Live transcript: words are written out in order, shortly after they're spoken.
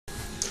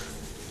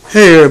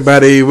Hey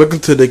everybody,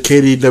 welcome to the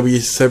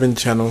KDW7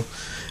 channel,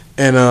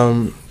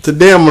 and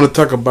today I'm going to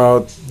talk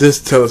about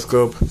this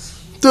telescope,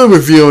 do a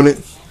review on it.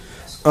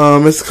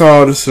 It's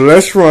called the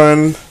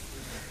Celestron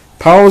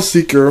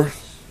PowerSeeker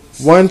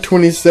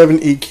 127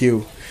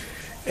 EQ,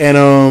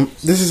 and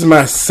this is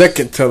my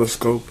second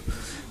telescope.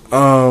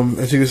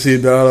 As you can see,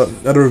 the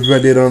other review I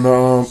did on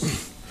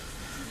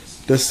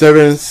the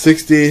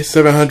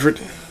 700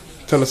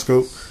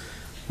 telescope,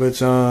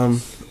 which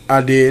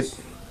I did.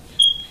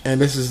 And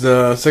this is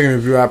the second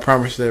review I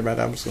promised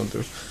everybody I'm just going to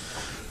do.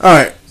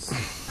 Alright.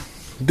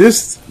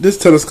 This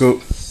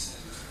telescope,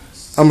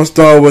 I'm going to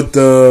start with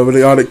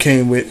all it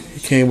came with.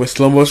 It came with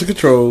slow motion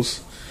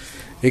controls.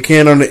 It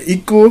came on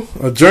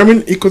a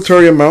German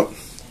equatorial mount.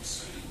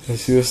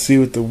 As you'll see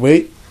with the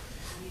weight.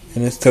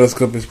 And this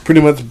telescope is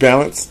pretty much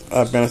balanced.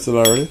 I balanced it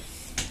already.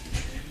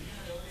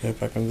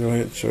 If I can go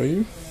ahead and show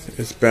you.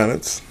 It's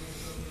balanced.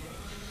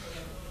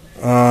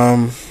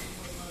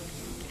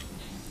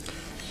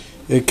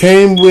 It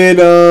came with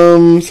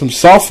some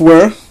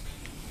software,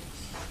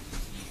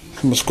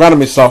 some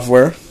astronomy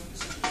software.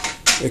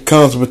 It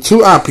comes with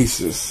two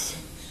eyepieces,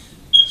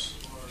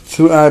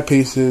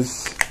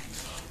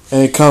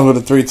 and it comes with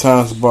a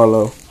 3x bar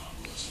low.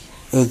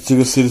 As you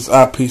can see, this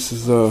eyepiece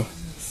is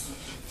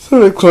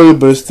sort of closed,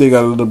 but it still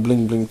got a little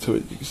bling bling to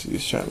it. You can see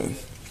it's shining.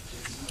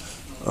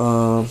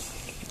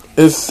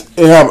 It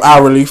have eye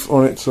relief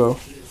on it, so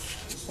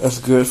that's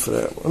good for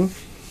that one.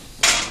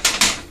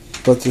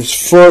 But the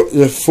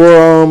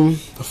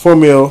 4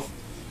 mil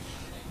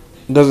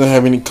doesn't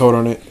have any coat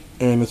on it,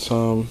 and it's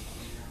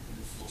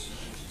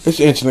 1.25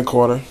 inches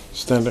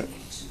standard.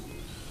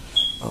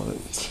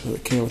 So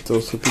it came with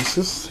those two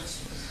pieces.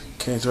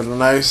 Came with a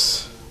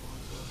nice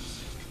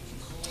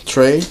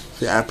tray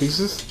for your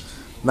eyepieces.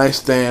 Nice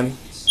stand.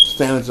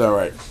 Stand is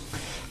alright.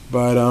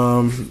 But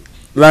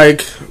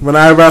like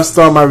whenever I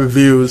start my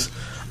reviews,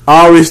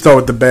 I always start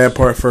with the bad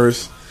part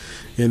first.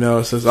 You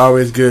know, so it's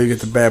always good to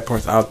get the bad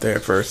parts out there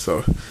first.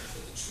 So,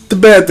 the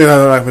bad thing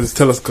I like with this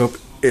telescope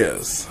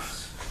is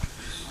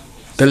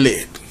the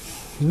lid.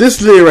 This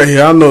lid right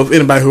here, I don't know if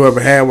anybody who ever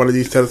had one of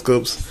these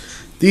telescopes,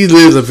 these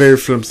lids are very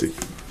flimsy.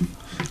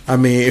 I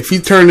mean, if you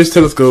turn this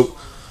telescope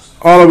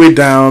all the way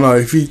down, or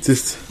if you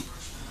just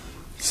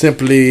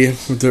simply,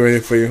 I'll do it right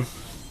here for you.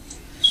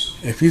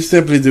 If you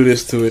simply do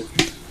this to it,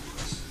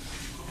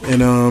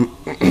 and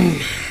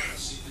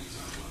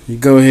you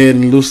go ahead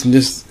and loosen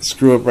this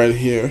screw up right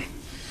here.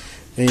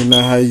 And you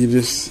know how you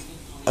just,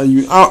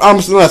 I'm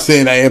not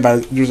saying that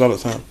everybody does all the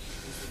time,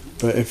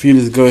 but if you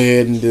just go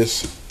ahead and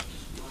just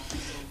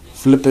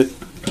flip it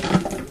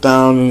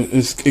down and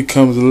it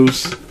comes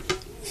loose,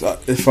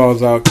 it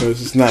falls out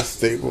because it's not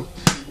stable.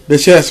 They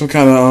should have some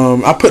kind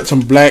of, I put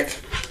some black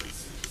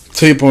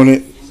tape on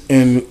it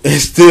and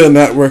it's still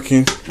not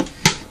working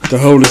to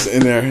hold this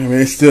in there. I mean,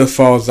 it still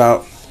falls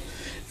out.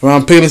 When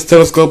I'm picking this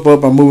telescope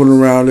up, I'm moving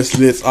around, this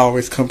lid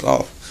always comes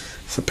off.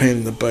 It's a pain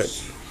in the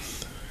butt.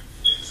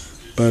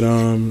 But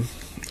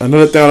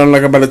another thing I don't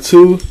like about it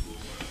too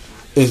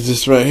is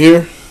this right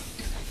here.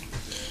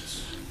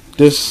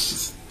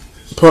 This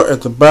part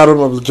at the bottom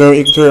of the German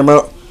equatorial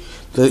mount,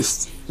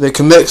 that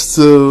connects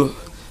to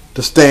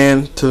the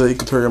stand to the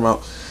equatorial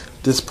mount.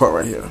 This part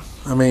right here.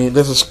 I mean,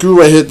 there's a screw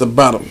right here at the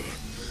bottom.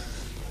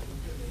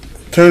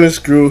 Turn this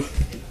screw.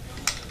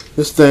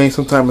 This thing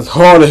sometimes is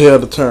hard as hell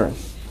to turn.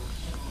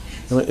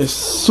 I mean, it's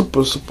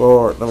super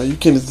hard. I mean, you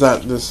can't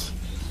design this.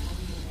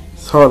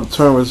 It's hard to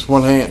turn with just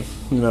one hand.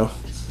 You know.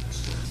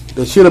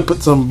 They should have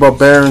put some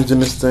bearings in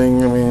this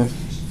thing. I mean, I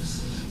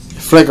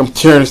feel like I'm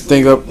tearing this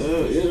thing up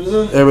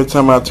every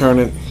time I turn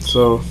it.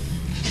 So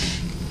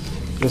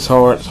it's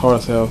hard. It's hard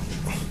as hell.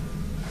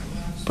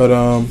 But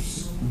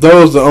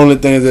those are the only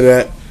things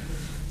that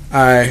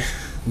I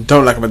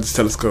don't like about this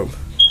telescope.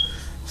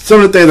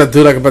 Some of the things I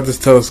do like about this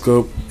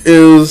telescope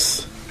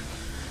is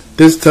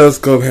this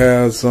telescope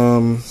has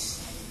the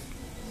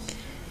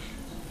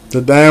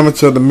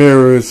diameter of the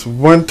mirror is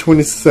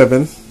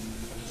 127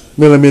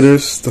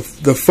 millimeters.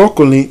 The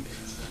focal length,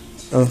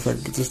 I don't know if I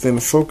can get this thing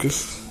to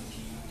focus.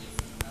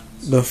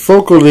 The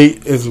focal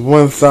length is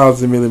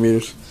 1,000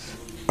 millimeters.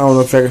 I don't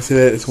know if I can see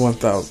that. It's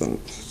 1,000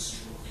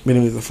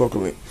 millimeters of focal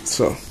length.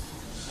 So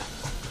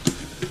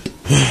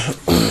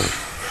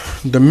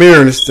the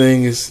mirror in this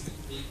thing is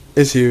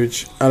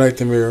huge. I like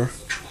the mirror.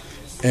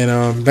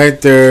 And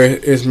back there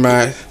is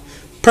my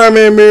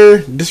primary mirror.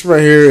 This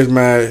right here is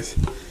my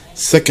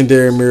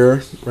secondary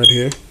mirror right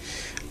here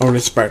on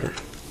this spider.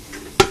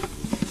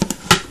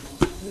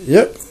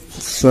 Yep.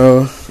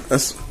 So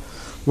that's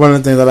one of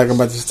the things I like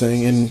about this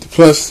thing. And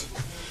plus,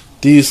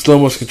 these slow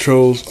motion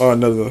controls are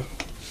another.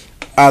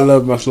 I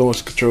love my slow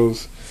motion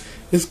controls.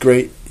 It's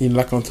great. You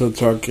lock onto the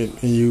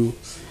target and you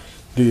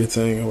do your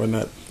thing or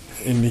whatnot,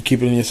 and you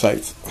keep it in your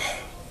sights.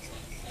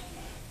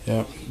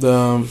 Yeah.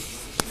 The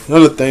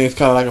other thing is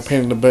kind of like a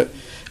pain in the butt.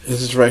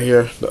 Is this right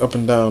here, the up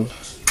and down.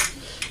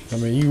 I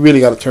mean, you really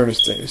got to turn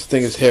this thing. This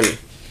thing is heavy.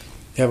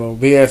 You have a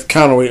big ass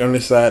counterweight on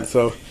this side,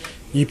 so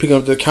you pick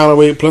up the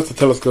counterweight plus the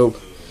telescope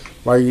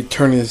while you're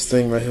turning this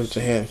thing right here with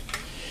your hand.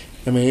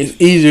 I mean, it's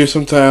easier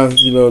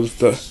sometimes, you know, just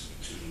to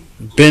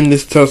bend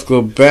this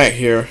telescope back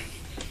here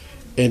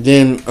and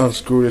then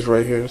unscrew this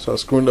right here. So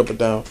screwing up and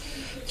down,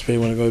 it's pretty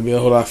want to go be a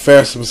whole lot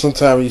faster. But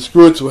sometimes when you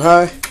screw it too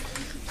high,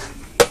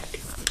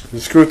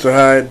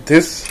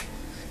 this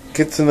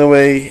gets in the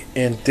way,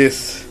 and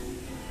this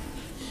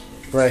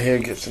right here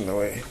gets in the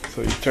way.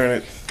 So you turn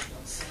it,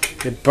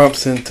 it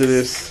bumps into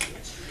this,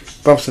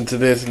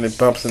 and it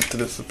bumps into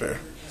this up there.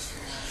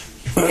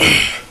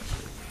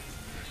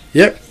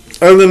 Yep.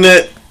 Other than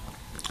that,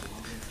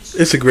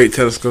 it's a great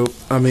telescope.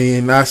 I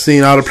mean, I've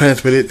seen all the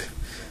planets with it.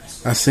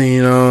 I've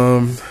seen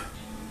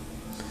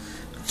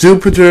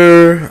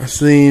Jupiter. I've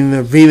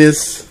seen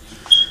Venus.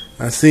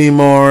 I've seen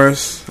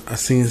Mars. I've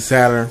seen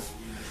Saturn.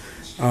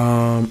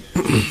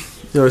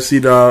 You know,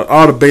 see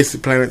all the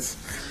basic planets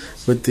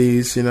with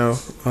these. You know,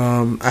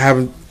 I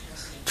haven't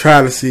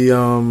tried to see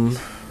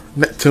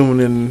Neptune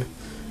and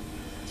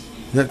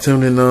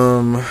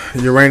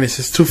Uranus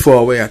is too far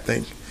away, I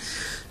think.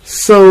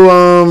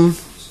 So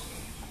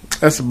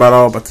that's about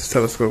all about this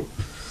telescope.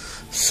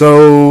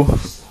 So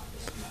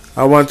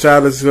I want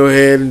y'all to go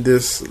ahead and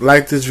just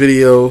like this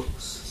video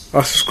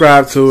or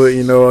subscribe to it,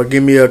 you know, or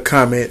give me a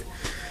comment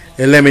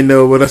and let me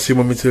know what else you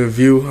want me to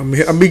review.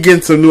 I'm be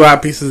getting some new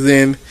eyepieces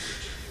in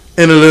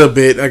a little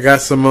bit. I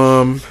got some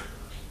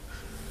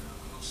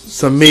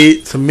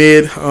mid I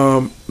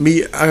don't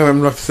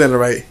know if I'm saying it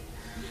right.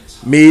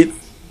 Mid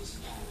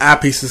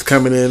eyepieces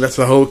coming in. That's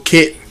a whole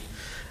kit,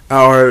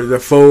 or the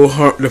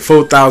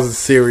 4000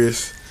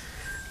 series.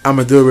 I'm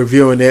gonna do a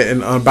review on that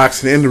and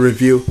unboxing and the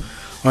review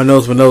on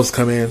those when those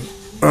come in.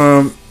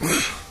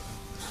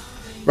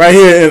 Right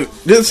here, and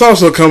this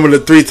also comes with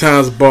a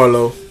 3x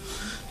Barlow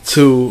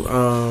too.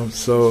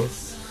 So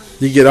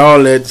you get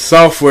all that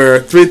software,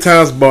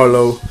 3x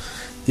Barlow.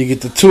 You get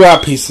the 2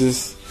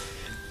 eyepieces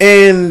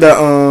and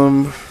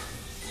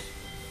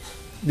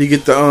you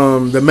get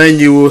the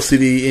manual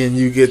CD, and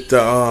you get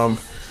the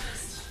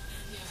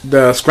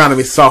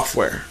astronomy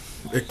software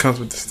that comes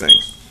with this thing.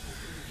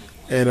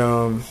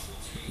 And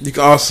you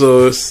can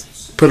also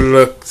put a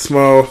little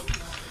small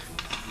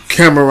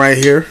camera right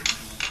here.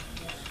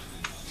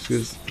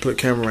 Just put a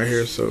camera right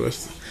here, so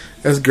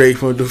that's great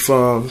for do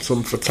some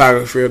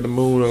photography of the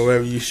moon or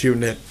whatever you're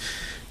shooting at.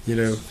 You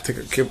know, take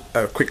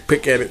a quick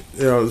pic at it,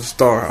 you know, the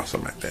star or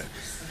something like that.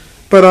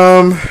 But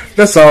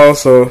that's all.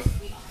 So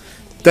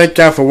thank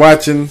y'all for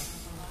watching,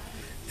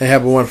 and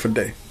have a wonderful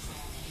day.